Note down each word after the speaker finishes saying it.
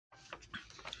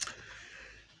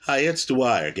Hi, it's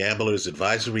Dwyer,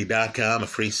 gamblersadvisory.com, a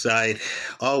free site.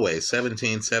 Always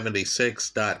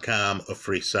 1776.com, a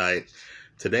free site.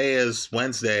 Today is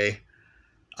Wednesday,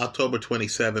 October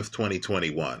 27th,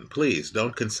 2021. Please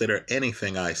don't consider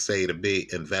anything I say to be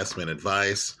investment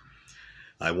advice.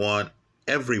 I want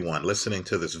everyone listening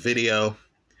to this video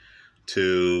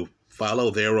to follow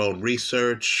their own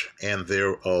research and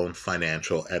their own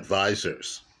financial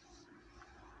advisors.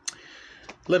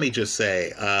 Let me just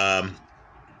say,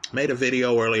 made a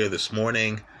video earlier this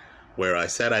morning where I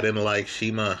said I didn't like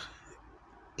Shiba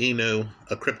Inu,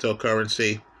 a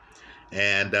cryptocurrency,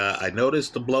 and I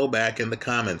noticed the blowback in the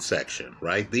comments section,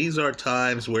 right? These are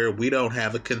times where we don't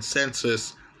have a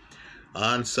consensus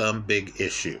on some big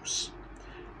issues,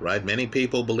 right? Many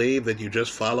people believe that you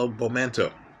just follow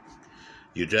momentum.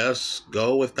 You just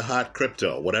go with the hot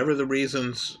crypto, whatever the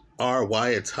reasons are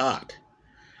why it's hot,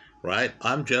 right?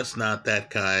 I'm just not that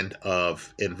kind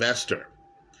of investor.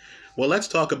 Well, let's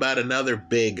talk about another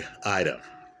big item.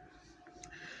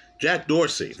 Jack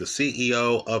Dorsey, the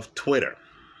CEO of Twitter,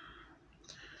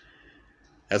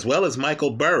 as well as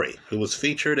Michael Burry, who was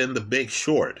featured in The Big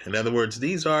Short. In other words,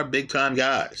 these are big-time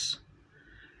guys,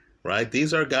 right?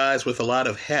 These are guys with a lot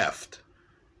of heft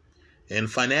in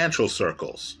financial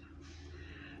circles.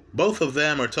 Both of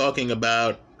them are talking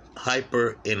about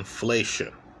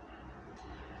hyperinflation,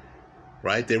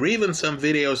 right? There are even some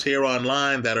videos here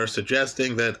online that are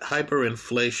suggesting that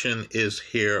hyperinflation is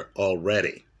here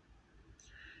already.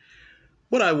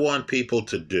 What I want people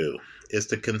to do is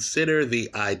to consider the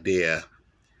idea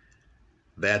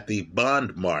that the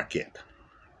bond market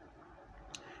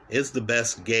is the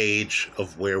best gauge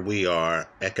of where we are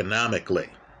economically.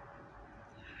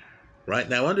 Right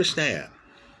now, understand,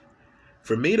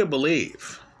 for me to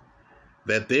believe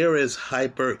that there is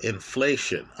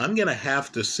hyperinflation, I'm going to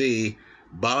have to see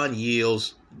bond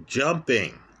yields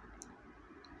jumping.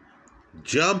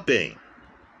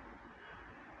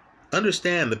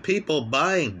 Understand, the people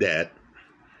buying debt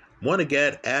want to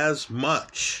get as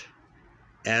much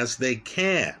as they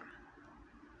can,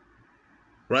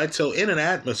 right? So in an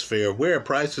atmosphere where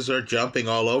prices are jumping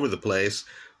all over the place,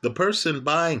 the person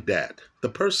buying debt, the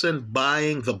person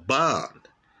buying the bond,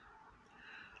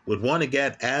 would want to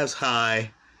get as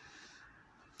high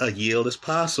a yield as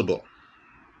possible.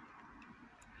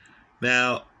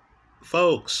 Now,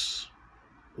 folks,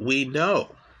 we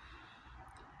know,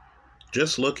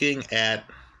 just looking at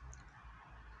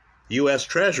U.S.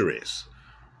 Treasuries,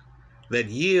 that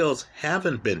yields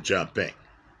haven't been jumping.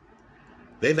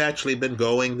 They've actually been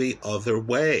going the other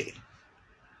way.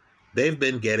 They've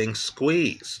been getting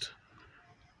squeezed.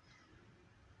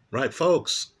 Right,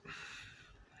 folks?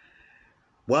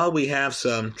 While we have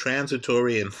some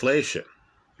transitory inflation,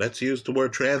 let's use the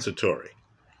word transitory,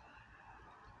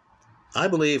 I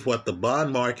believe what the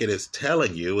bond market is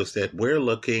telling you is that we're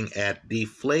looking at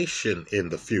deflation in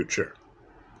the future,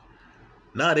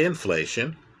 not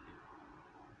inflation.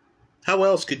 How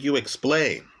else could you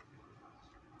explain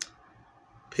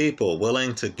people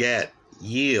willing to get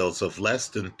yields of less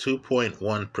than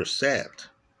 2.1%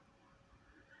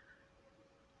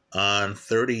 on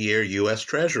 30-year U.S.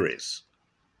 Treasuries?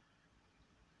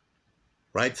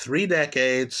 Right, 3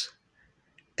 decades,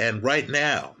 and right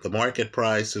now the market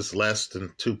price is less than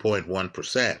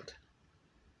 2.1%.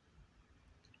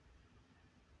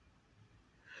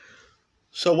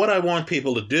 So what I want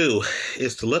people to do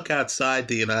is to look outside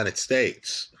the United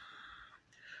States.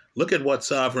 Look at what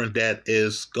sovereign debt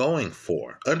is going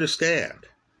for. Understand,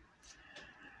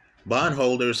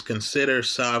 bondholders consider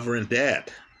sovereign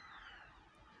debt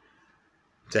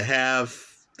to have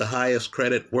the highest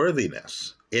credit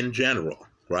worthiness in general,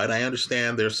 right? I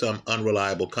understand there's some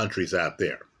unreliable countries out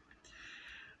there,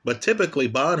 but typically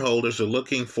bondholders are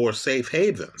looking for safe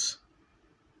havens.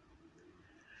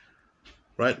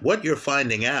 Right? What you're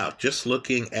finding out just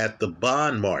looking at the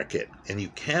bond market, and you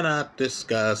cannot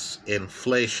discuss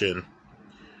inflation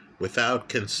without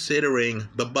considering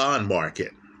the bond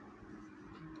market,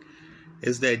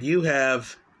 is that you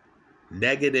have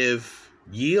negative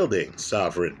yielding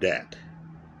sovereign debt.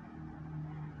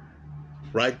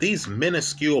 Right? These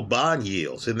minuscule bond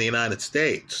yields in the United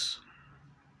States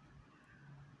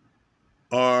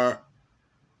are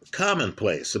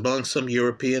commonplace among some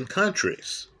European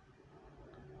countries.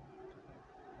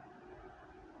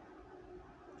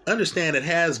 Understand, it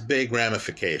has big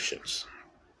ramifications.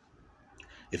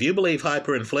 If you believe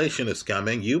hyperinflation is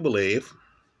coming, you believe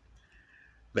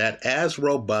that as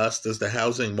robust as the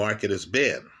housing market has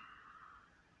been,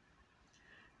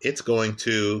 it's going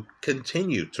to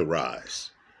continue to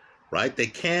rise, right? They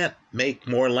can't make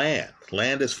more land.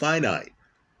 Land is finite.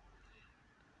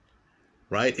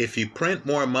 right? If you print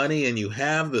more money and you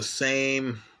have the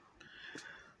same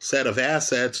set of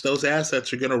assets, those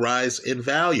assets are going to rise in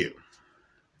value.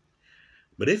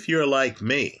 But if you're like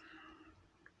me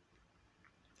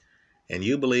and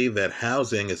you believe that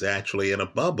housing is actually in a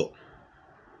bubble,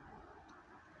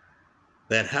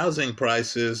 that housing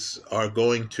prices are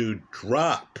going to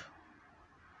drop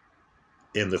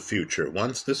in the future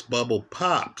once this bubble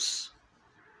pops,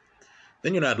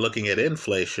 then you're not looking at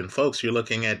inflation, folks, you're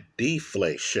looking at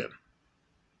deflation.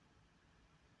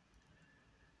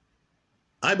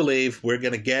 I believe we're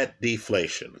going to get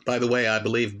deflation. By the way, I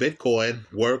believe Bitcoin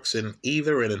works in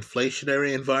either an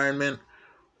inflationary environment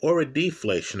or a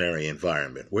deflationary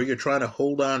environment where you're trying to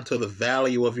hold on to the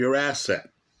value of your asset.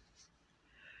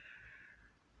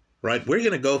 Right? We're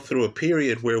going to go through a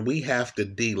period where we have to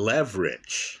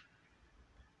deleverage,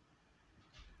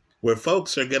 where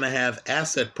folks are going to have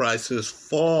asset prices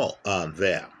fall on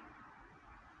them.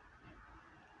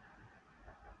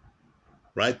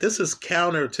 Right? This is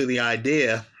counter to the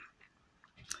idea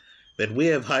that we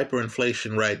have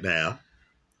hyperinflation right now,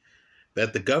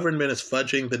 that the government is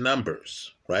fudging the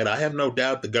numbers, right? I have no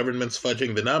doubt the government's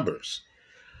fudging the numbers.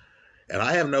 And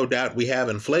I have no doubt we have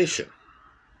inflation.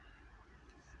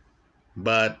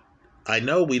 But I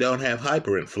know we don't have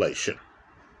hyperinflation.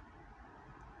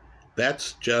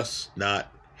 That's just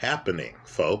not happening,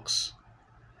 folks.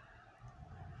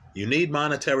 You need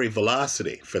monetary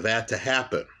velocity for that to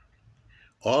happen.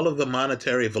 All of the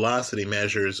monetary velocity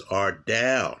measures are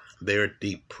down. They're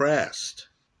depressed.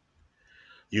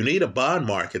 You need a bond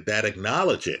market that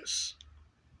acknowledges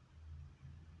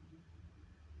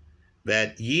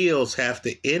that yields have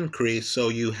to increase so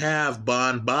you have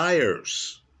bond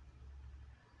buyers.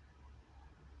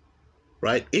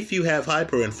 Right? If you have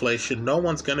hyperinflation, no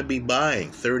one's going to be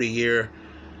buying 30-year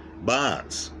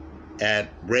bonds at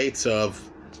rates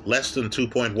of less than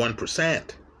 2.1%.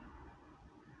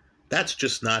 That's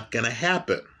just not going to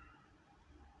happen.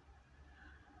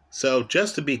 So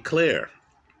just to be clear,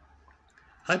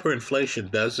 hyperinflation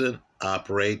doesn't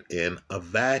operate in a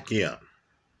vacuum.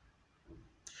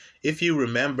 If you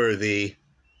remember the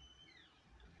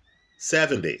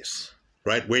 70s,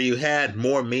 right, where you had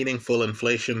more meaningful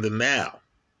inflation than now,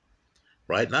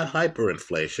 right? Not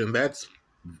hyperinflation, that's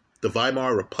the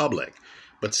Weimar Republic,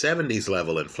 but 70s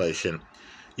level inflation.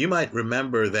 You might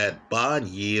remember that bond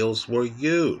yields were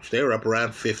huge. They were up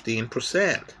around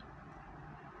 15%.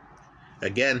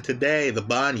 Again, today, the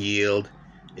bond yield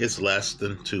is less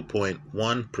than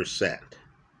 2.1%.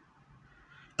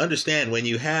 Understand, when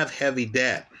you have heavy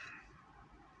debt,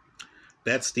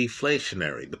 that's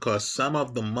deflationary because some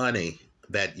of the money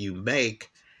that you make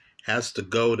has to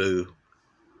go to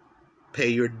pay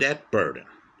your debt burden.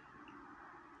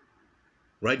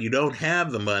 Right? You don't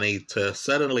have the money to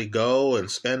suddenly go and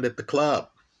spend at the club.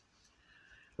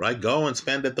 Right? Go and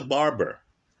spend at the barber.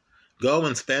 Go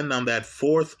and spend on that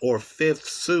 4th or 5th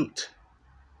suit.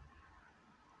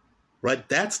 Right?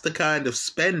 That's the kind of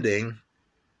spending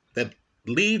that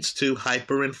leads to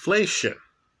hyperinflation,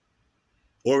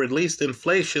 or at least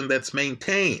inflation that's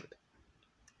maintained.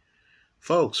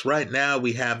 Folks, right now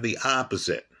we have the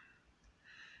opposite.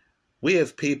 We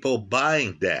have people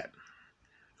buying debt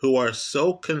who are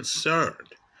so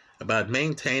concerned about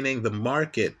maintaining the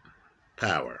market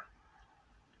power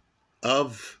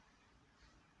of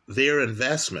their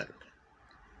investment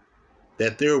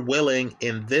that they're willing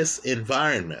in this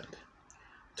environment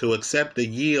to accept a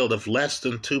yield of less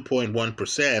than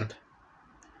 2.1%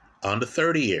 on the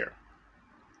 30-year.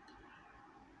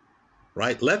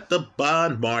 Right? Let the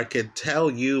bond market tell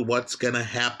you what's going to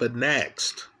happen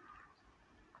next.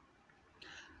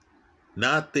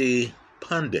 Not the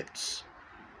pundits.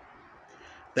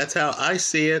 That's how I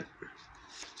see it.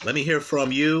 Let me hear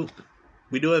from you.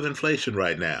 We do have inflation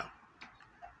right now.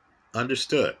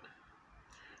 Understood.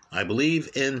 I believe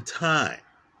in time,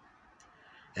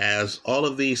 as all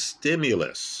of these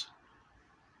stimulus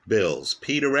bills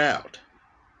peter out,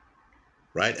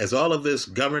 right? As all of this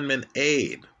government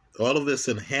aid, all of this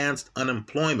enhanced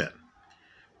unemployment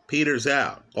peters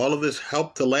out, all of this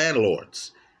help to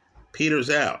landlords peters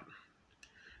out,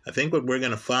 I think what we're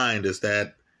going to find is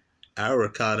that our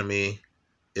economy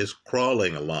is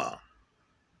crawling along.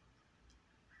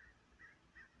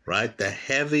 Right? The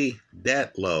heavy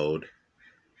debt load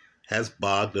has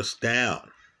bogged us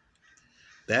down.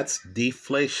 That's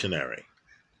deflationary,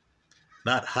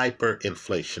 not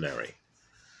hyperinflationary.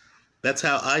 That's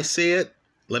how I see it.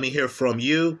 Let me hear from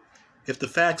you. If the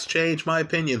facts change, my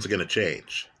opinion's going to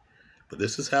change. But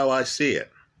this is how I see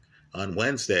it on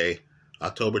Wednesday,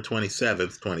 October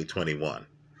 27th, 2021.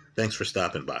 Thanks for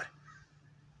stopping by.